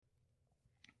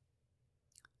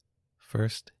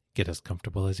First, get as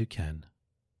comfortable as you can.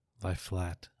 Lie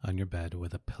flat on your bed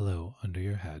with a pillow under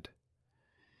your head.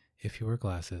 If you wear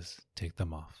glasses, take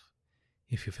them off.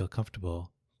 If you feel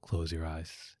comfortable, close your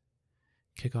eyes.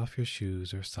 Kick off your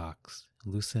shoes or socks,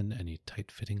 loosen any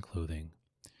tight-fitting clothing.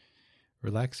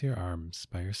 Relax your arms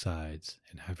by your sides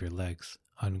and have your legs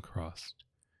uncrossed.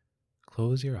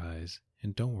 Close your eyes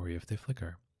and don't worry if they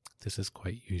flicker. This is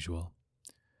quite usual.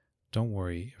 Don't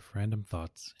worry if random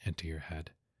thoughts enter your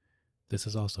head. This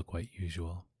is also quite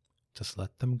usual. Just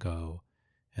let them go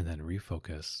and then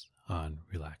refocus on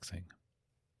relaxing.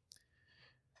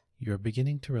 You are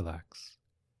beginning to relax.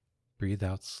 Breathe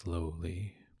out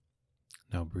slowly.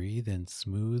 Now breathe in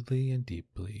smoothly and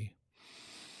deeply.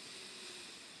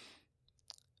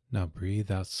 Now breathe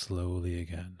out slowly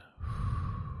again.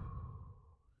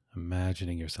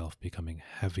 Imagining yourself becoming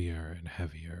heavier and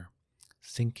heavier,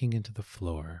 sinking into the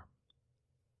floor.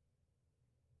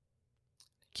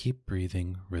 Keep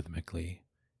breathing rhythmically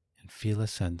and feel a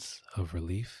sense of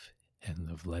relief and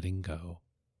of letting go.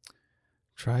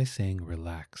 Try saying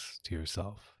relax to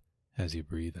yourself as you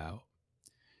breathe out.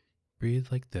 Breathe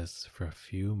like this for a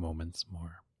few moments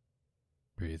more.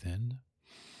 Breathe in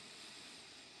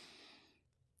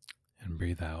and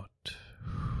breathe out.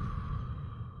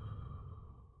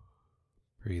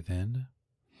 Breathe in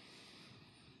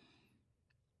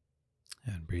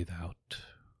and breathe out.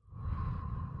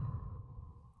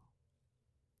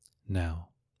 Now,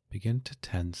 begin to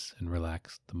tense and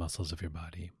relax the muscles of your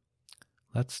body.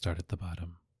 Let's start at the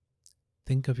bottom.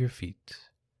 Think of your feet.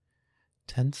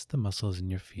 Tense the muscles in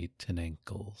your feet and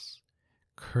ankles,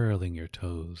 curling your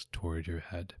toes toward your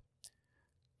head.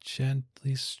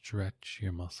 Gently stretch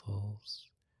your muscles.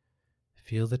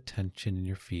 Feel the tension in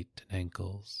your feet and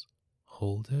ankles.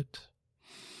 Hold it.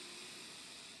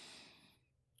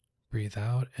 Breathe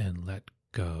out and let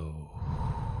go.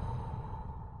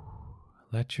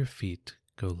 Let your feet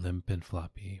go limp and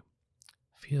floppy.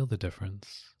 Feel the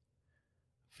difference.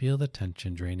 Feel the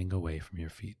tension draining away from your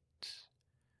feet.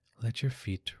 Let your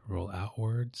feet roll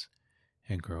outwards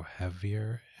and grow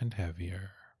heavier and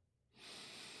heavier.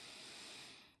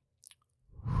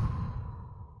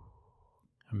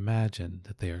 Imagine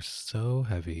that they are so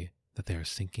heavy that they are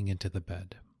sinking into the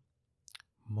bed.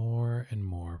 More and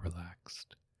more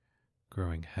relaxed,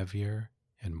 growing heavier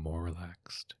and more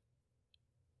relaxed.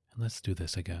 And let's do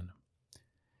this again.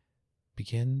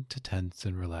 Begin to tense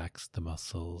and relax the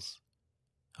muscles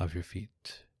of your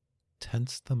feet.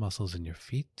 Tense the muscles in your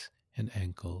feet and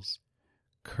ankles,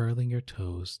 curling your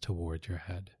toes toward your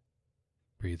head.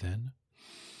 Breathe in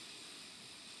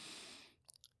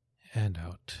and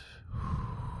out.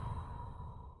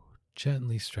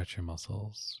 Gently stretch your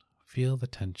muscles. Feel the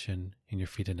tension in your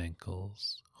feet and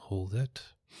ankles. Hold it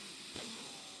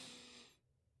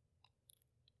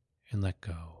and let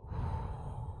go.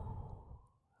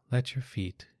 Let your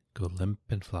feet go limp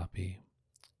and floppy.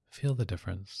 Feel the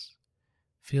difference.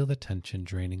 Feel the tension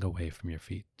draining away from your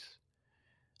feet.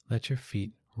 Let your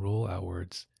feet roll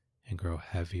outwards and grow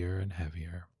heavier and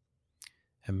heavier.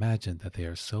 Imagine that they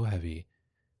are so heavy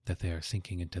that they are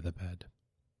sinking into the bed.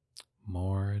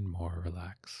 More and more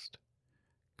relaxed,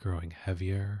 growing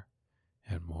heavier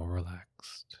and more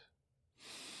relaxed.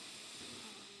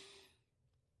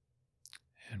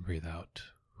 And breathe out.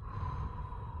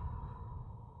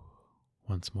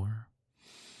 Once more.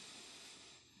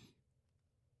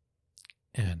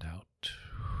 And out.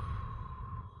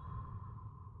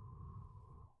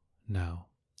 Now,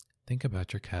 think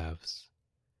about your calves.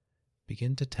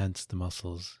 Begin to tense the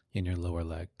muscles in your lower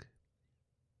leg.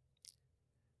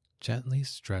 Gently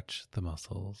stretch the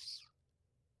muscles.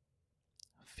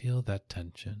 Feel that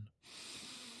tension.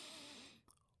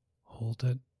 Hold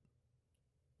it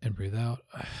and breathe out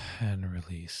and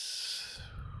release.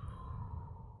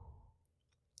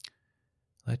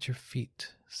 Let your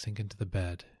feet sink into the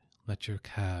bed. Let your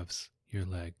calves, your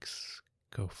legs,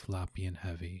 go floppy and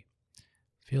heavy.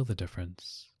 Feel the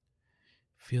difference.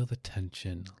 Feel the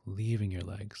tension leaving your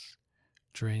legs,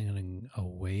 draining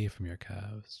away from your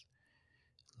calves,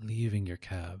 leaving your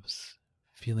calves,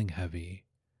 feeling heavy,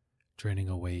 draining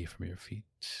away from your feet,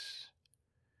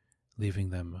 leaving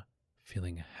them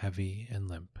feeling heavy and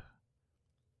limp.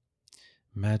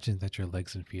 Imagine that your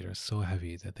legs and feet are so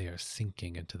heavy that they are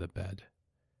sinking into the bed.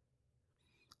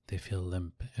 They feel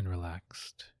limp and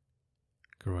relaxed,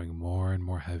 growing more and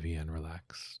more heavy and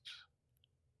relaxed.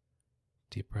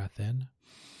 Deep breath in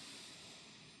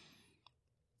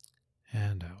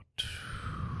and out.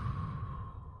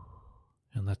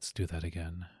 And let's do that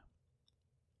again.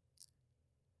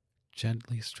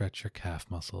 Gently stretch your calf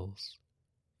muscles.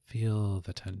 Feel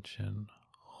the tension.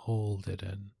 Hold it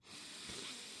in.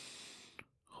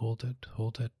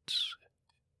 hold it,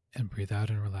 and breathe out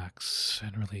and relax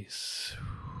and release.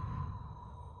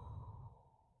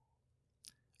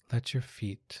 Let your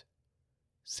feet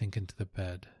sink into the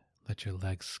bed. Let your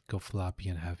legs go floppy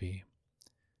and heavy.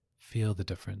 Feel the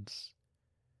difference.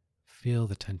 Feel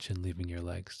the tension leaving your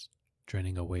legs,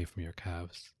 draining away from your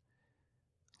calves.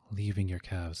 Leaving your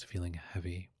calves feeling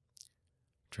heavy,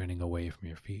 draining away from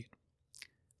your feet,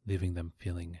 leaving them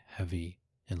feeling heavy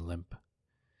and limp.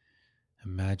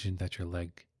 Imagine that your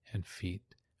leg and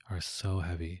feet are so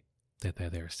heavy that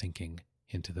they are sinking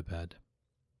into the bed.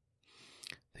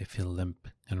 They feel limp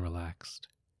and relaxed,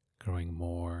 growing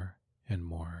more and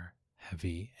more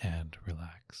heavy and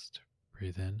relaxed.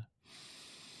 Breathe in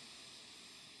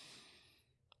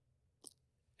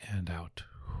and out.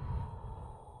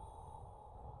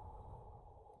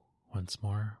 Once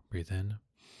more, breathe in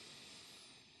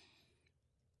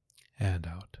and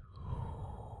out.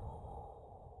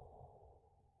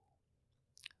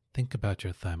 Think about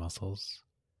your thigh muscles.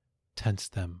 Tense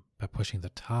them by pushing the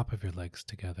top of your legs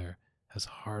together as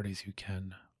hard as you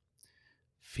can.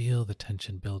 Feel the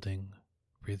tension building.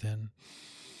 Breathe in.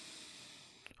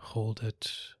 Hold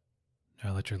it.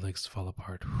 Now let your legs fall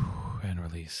apart and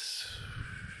release.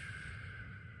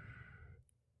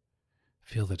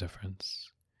 Feel the difference.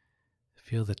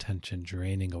 Feel the tension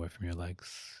draining away from your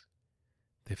legs.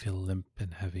 They feel limp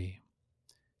and heavy.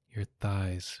 Your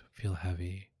thighs feel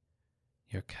heavy.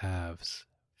 Your calves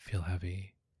feel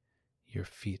heavy. Your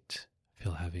feet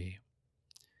feel heavy.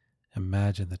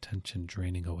 Imagine the tension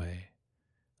draining away,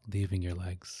 leaving your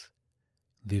legs,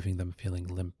 leaving them feeling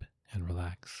limp and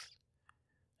relaxed,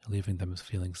 leaving them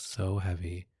feeling so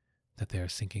heavy that they are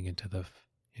sinking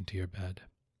into your bed.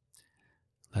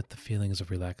 Let the feelings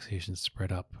of relaxation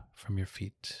spread up from your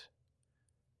feet,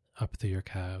 up through your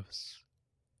calves,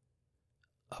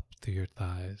 up through your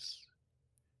thighs,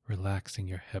 relaxing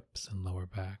your hips and lower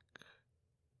back.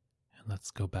 And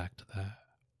let's go back to that.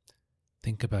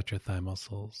 Think about your thigh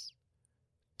muscles.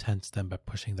 Tense them by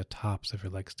pushing the tops of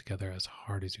your legs together as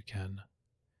hard as you can.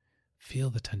 Feel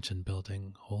the tension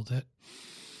building. Hold it.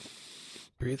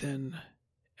 Breathe in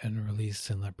and release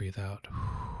and breathe out.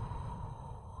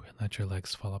 And let your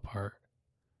legs fall apart.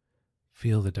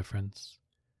 Feel the difference.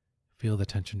 Feel the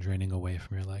tension draining away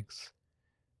from your legs.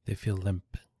 They feel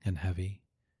limp and heavy.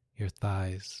 Your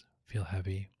thighs feel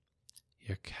heavy.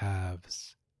 Your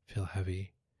calves feel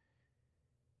heavy.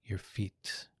 Your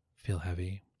feet feel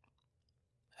heavy.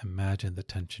 Imagine the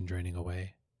tension draining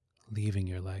away, leaving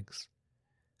your legs,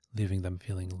 leaving them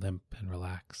feeling limp and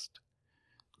relaxed,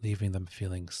 leaving them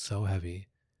feeling so heavy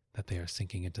that they are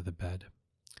sinking into the bed.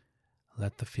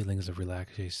 Let the feelings of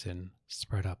relaxation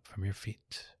spread up from your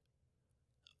feet,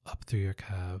 up through your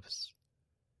calves,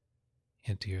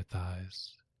 into your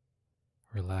thighs,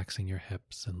 relaxing your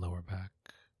hips and lower back.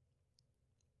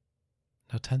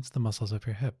 Now tense the muscles of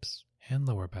your hips and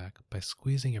lower back by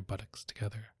squeezing your buttocks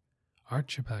together.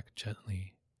 Arch your back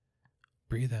gently.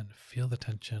 Breathe in, feel the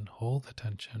tension, hold the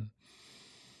tension.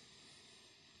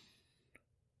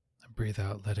 And breathe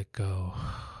out, let it go,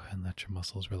 and let your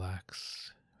muscles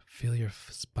relax. Feel your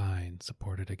spine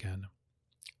supported again.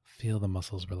 Feel the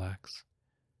muscles relax.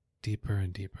 Deeper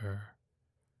and deeper,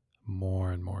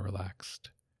 more and more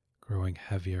relaxed, growing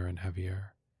heavier and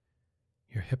heavier.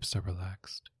 Your hips are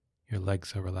relaxed. Your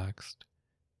legs are relaxed.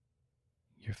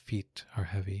 Your feet are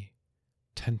heavy.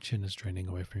 Tension is draining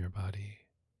away from your body.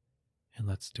 And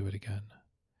let's do it again.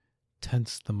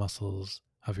 Tense the muscles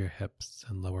of your hips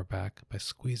and lower back by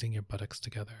squeezing your buttocks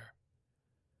together.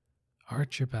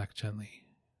 Arch your back gently.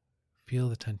 Feel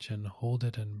the tension, hold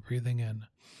it and breathing in.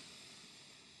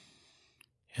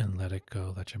 And let it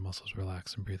go. Let your muscles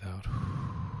relax and breathe out.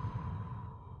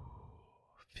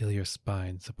 Feel your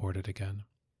spine supported again.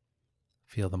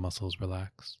 Feel the muscles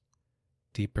relax.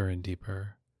 Deeper and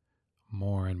deeper.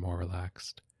 More and more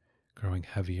relaxed. Growing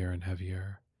heavier and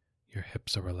heavier. Your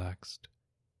hips are relaxed.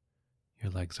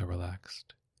 Your legs are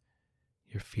relaxed.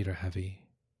 Your feet are heavy.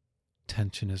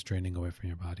 Tension is draining away from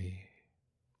your body.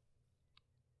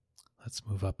 Let's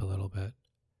move up a little bit.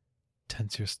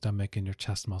 Tense your stomach and your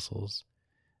chest muscles.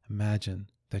 Imagine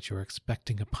that you are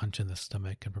expecting a punch in the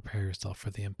stomach and prepare yourself for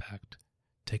the impact.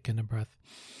 Take in a breath.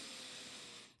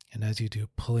 And as you do,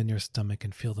 pull in your stomach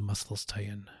and feel the muscles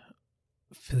tighten.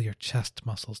 Feel your chest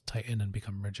muscles tighten and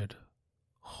become rigid.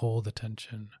 Hold the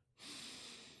tension.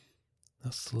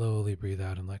 Now slowly breathe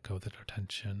out and let go of the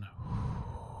tension.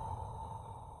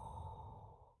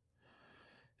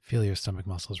 Feel your stomach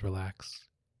muscles relax.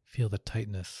 Feel the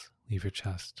tightness leave your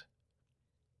chest.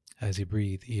 As you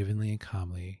breathe evenly and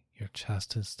calmly, your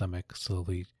chest and stomach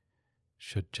slowly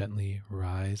should gently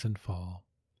rise and fall.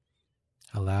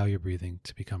 Allow your breathing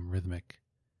to become rhythmic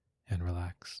and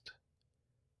relaxed.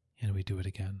 And we do it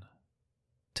again.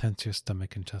 Tense your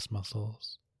stomach and chest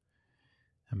muscles.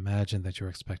 Imagine that you're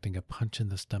expecting a punch in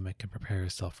the stomach and prepare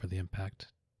yourself for the impact.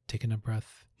 Take in a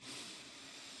breath.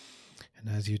 And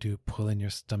as you do, pull in your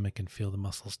stomach and feel the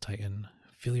muscles tighten.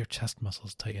 Feel your chest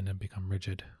muscles tighten and become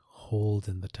rigid. Hold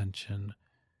in the tension.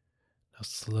 Now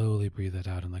slowly breathe it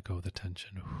out and let go of the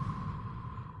tension.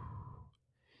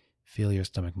 Feel your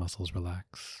stomach muscles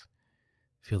relax.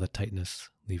 Feel the tightness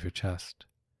leave your chest.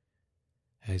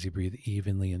 As you breathe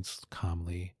evenly and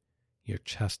calmly, your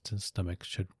chest and stomach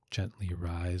should gently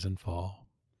rise and fall.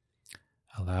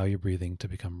 Allow your breathing to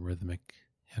become rhythmic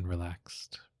and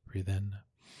relaxed. Breathe in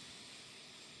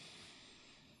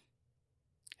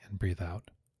and breathe out.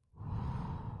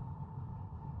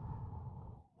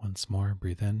 Once more,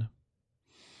 breathe in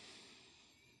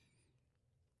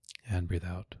and breathe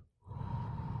out.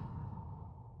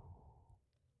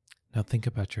 Now think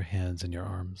about your hands and your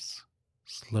arms.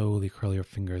 Slowly curl your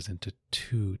fingers into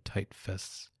 2 tight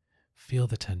fists. Feel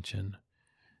the tension.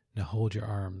 Now hold your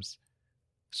arms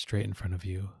straight in front of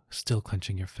you, still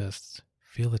clenching your fists.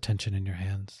 Feel the tension in your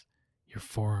hands, your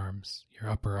forearms, your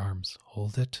upper arms.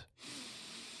 Hold it.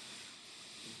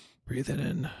 Breathe it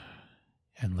in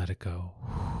and let it go.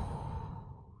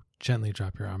 Gently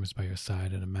drop your arms by your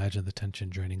side and imagine the tension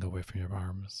draining away from your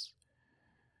arms,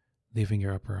 leaving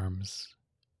your upper arms,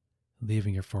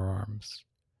 leaving your forearms,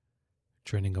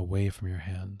 draining away from your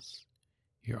hands.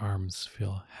 Your arms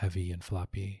feel heavy and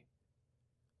floppy.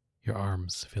 Your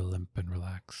arms feel limp and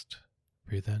relaxed.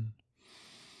 Breathe in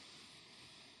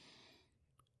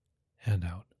and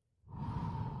out.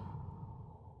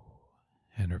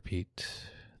 And repeat,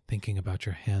 thinking about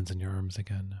your hands and your arms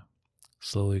again.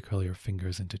 Slowly curl your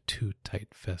fingers into 2 tight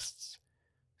fists.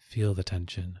 Feel the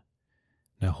tension.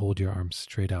 Now hold your arms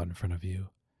straight out in front of you,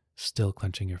 still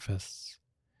clenching your fists.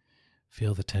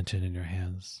 Feel the tension in your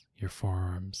hands, your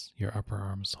forearms, your upper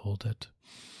arms. Hold it.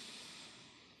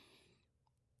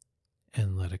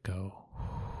 And let it go.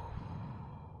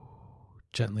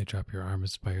 Gently drop your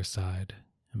arms by your side.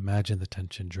 Imagine the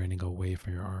tension draining away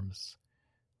from your arms,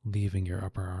 leaving your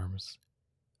upper arms,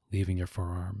 leaving your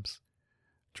forearms,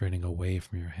 draining away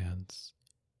from your hands.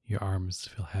 Your arms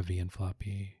feel heavy and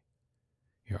floppy.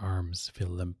 Your arms feel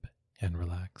limp and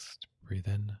relaxed. Breathe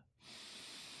in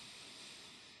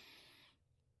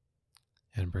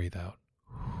and breathe out.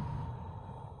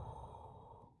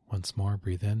 Once more,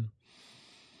 breathe in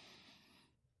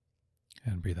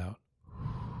and breathe out.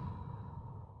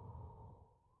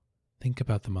 Think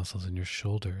about the muscles in your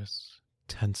shoulders.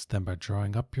 Tense them by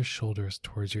drawing up your shoulders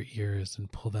towards your ears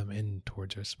and pull them in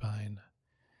towards your spine.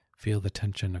 Feel the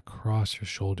tension across your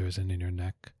shoulders and in your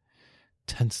neck.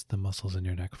 Tense the muscles in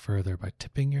your neck further by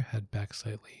tipping your head back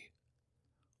slightly.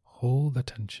 Hold the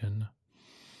tension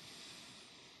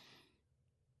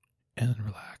and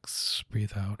relax.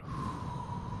 Breathe out.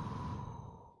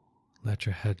 Let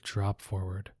your head drop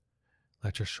forward.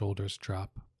 Let your shoulders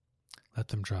drop. Let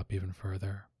them drop even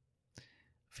further.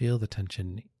 Feel the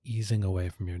tension easing away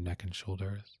from your neck and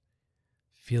shoulders.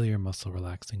 Feel your muscle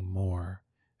relaxing more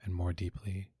and more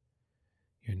deeply.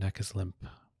 Your neck is limp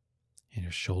and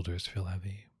your shoulders feel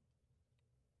heavy.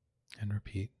 And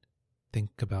repeat.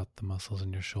 Think about the muscles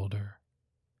in your shoulder.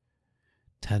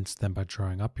 Tense them by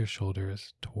drawing up your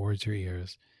shoulders towards your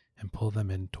ears and pull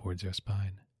them in towards your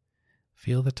spine.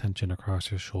 Feel the tension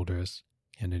across your shoulders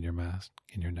and in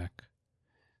your neck.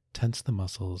 Tense the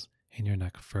muscles in your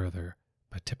neck further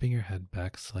by tipping your head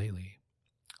back slightly.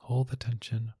 Hold the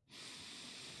tension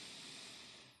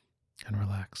and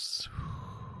relax.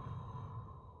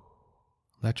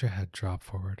 Let your head drop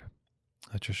forward.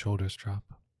 Let your shoulders drop.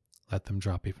 Let them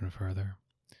drop even further.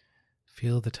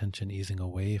 Feel the tension easing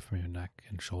away from your neck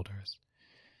and shoulders.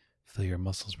 Feel your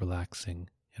muscles relaxing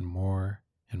and more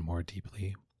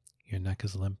deeply. Your neck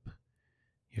is limp.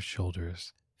 Your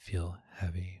shoulders feel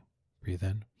heavy. Breathe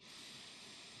in.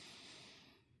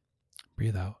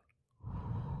 Breathe out.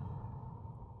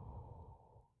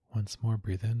 Once more,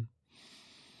 breathe in.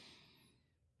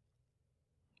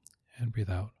 And breathe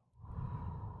out.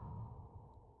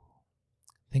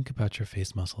 Think about your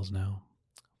face muscles now.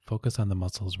 Focus on the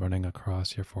muscles running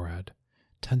across your forehead.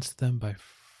 Tense them by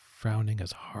frowning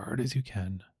as hard as you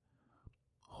can.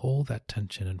 Hold that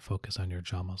tension and focus on your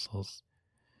jaw muscles.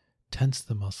 Tense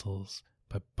the muscles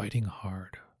by biting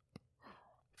hard.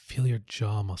 Feel your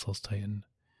jaw muscles tighten.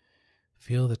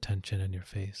 Feel the tension in your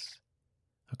face,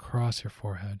 across your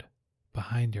forehead,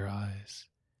 behind your eyes,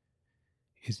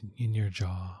 is in your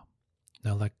jaw.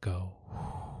 Now let go.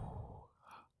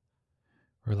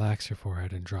 Relax your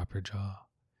forehead and drop your jaw.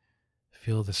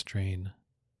 Feel the strain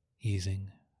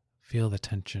easing. Feel the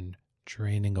tension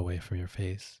draining away from your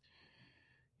face.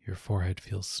 Your forehead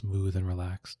feels smooth and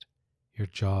relaxed. Your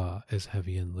jaw is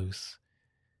heavy and loose.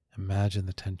 Imagine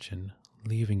the tension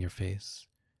leaving your face,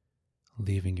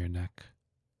 leaving your neck,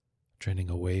 draining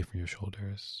away from your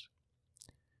shoulders.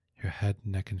 Your head,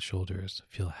 neck, and shoulders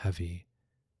feel heavy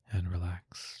and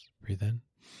relaxed. Breathe in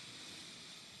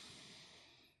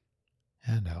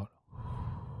and out.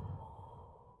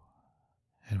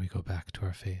 And we go back to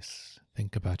our face.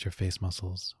 Think about your face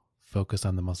muscles. Focus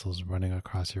on the muscles running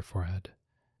across your forehead.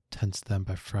 Tense them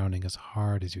by frowning as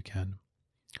hard as you can.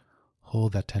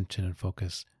 Hold that tension and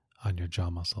focus on your jaw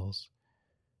muscles.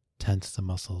 Tense the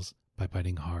muscles by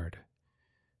biting hard.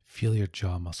 Feel your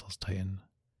jaw muscles tighten.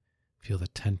 Feel the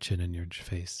tension in your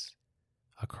face,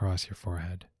 across your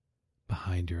forehead,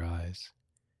 behind your eyes,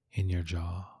 in your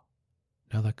jaw.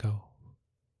 Now let go.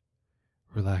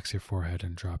 Relax your forehead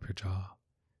and drop your jaw.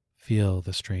 Feel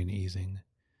the strain easing.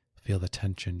 Feel the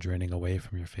tension draining away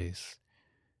from your face.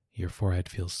 Your forehead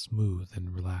feels smooth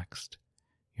and relaxed.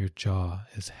 Your jaw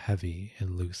is heavy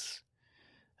and loose.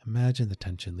 Imagine the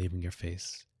tension leaving your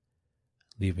face,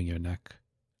 leaving your neck,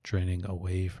 draining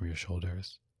away from your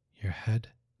shoulders. Your head,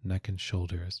 neck, and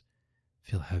shoulders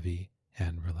feel heavy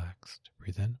and relaxed.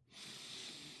 Breathe in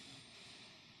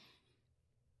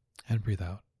and breathe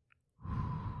out.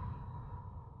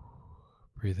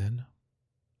 Breathe in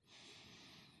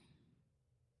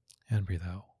and breathe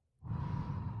out.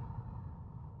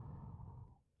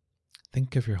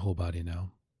 Think of your whole body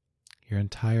now. Your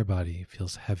entire body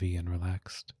feels heavy and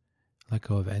relaxed. Let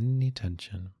go of any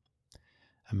tension.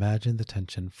 Imagine the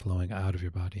tension flowing out of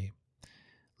your body.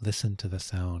 Listen to the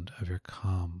sound of your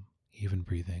calm, even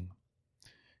breathing.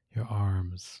 Your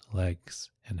arms, legs,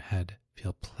 and head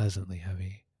feel pleasantly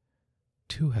heavy,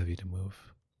 too heavy to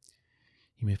move.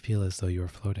 You may feel as though you are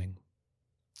floating.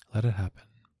 Let it happen.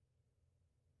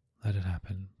 Let it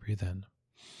happen. Breathe in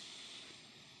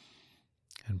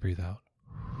and breathe out.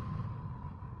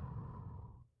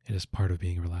 It is part of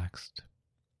being relaxed.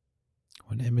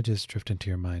 When images drift into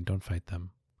your mind, don't fight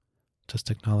them. Just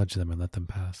acknowledge them and let them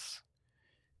pass.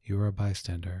 You are a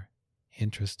bystander,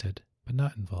 interested but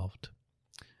not involved.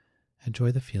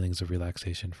 Enjoy the feelings of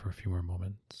relaxation for a few more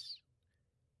moments.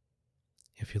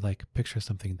 If you like, picture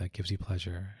something that gives you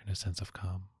pleasure and a sense of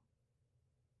calm.